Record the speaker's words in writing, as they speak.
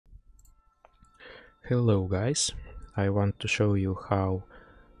Hello guys, I want to show you how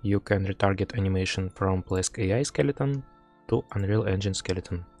you can retarget animation from Plask.ai skeleton to Unreal Engine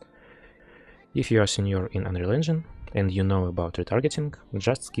skeleton. If you are senior in Unreal Engine and you know about retargeting,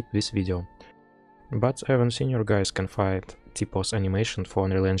 just skip this video. But even senior guys can find T-pose animation for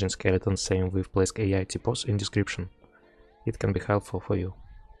Unreal Engine skeleton, same with Plask.ai T-pose in description. It can be helpful for you.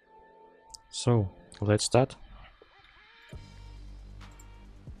 So, let's start.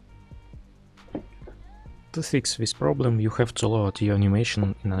 To fix this problem, you have to load your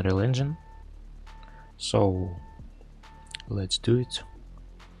animation in Unreal Engine. So, let's do it.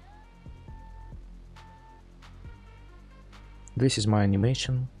 This is my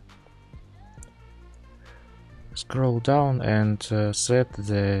animation. Scroll down and set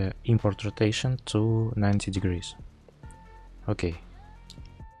the import rotation to 90 degrees. Okay.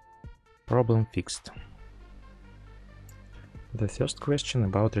 Problem fixed. The first question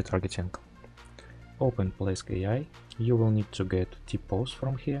about retargeting. Open Plask.ai. You will need to get T-pose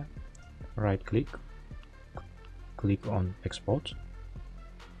from here. Right click. Click on export.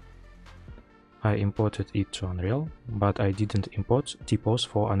 I imported it to Unreal, but I didn't import T-pose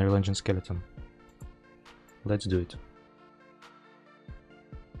for Unreal Engine skeleton. Let's do it.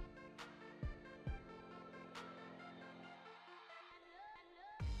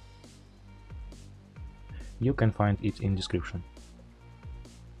 You can find it in description.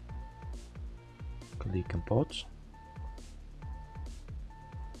 Click import.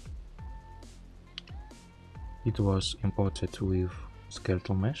 It was imported with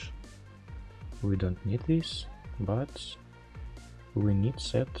skeletal mesh. We don't need this, but we need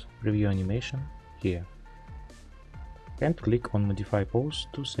set preview animation here. And click on modify pose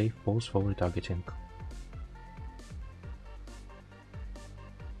to save pose for retargeting.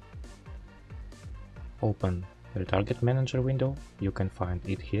 Open retarget manager window, you can find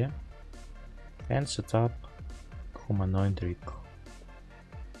it here, and set up humanoid rig.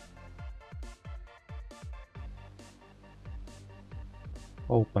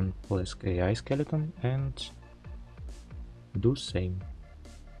 Open Plask.ai skeleton and do same.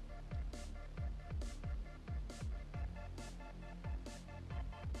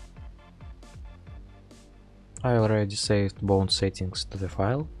 I already saved bone settings to the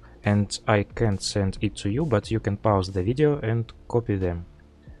file, and I can't send it to you, but you can pause the video and copy them.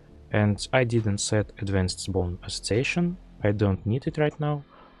 And I didn't set advanced bone association, I don't need it right now,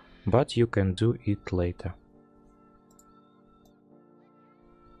 but you can do it later.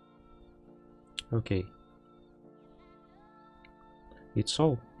 Okay. It's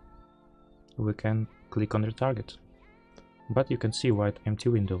all. We can click on retarget, but you can see white empty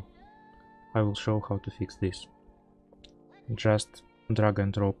window. I will show how to fix this. Just drag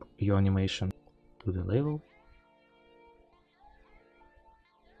and drop your animation to the level,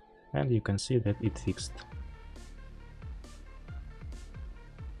 and you can see that it fixed.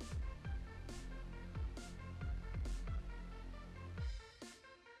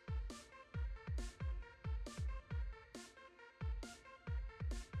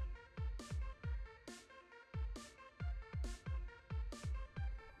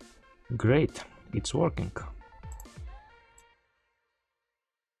 Great, it's working.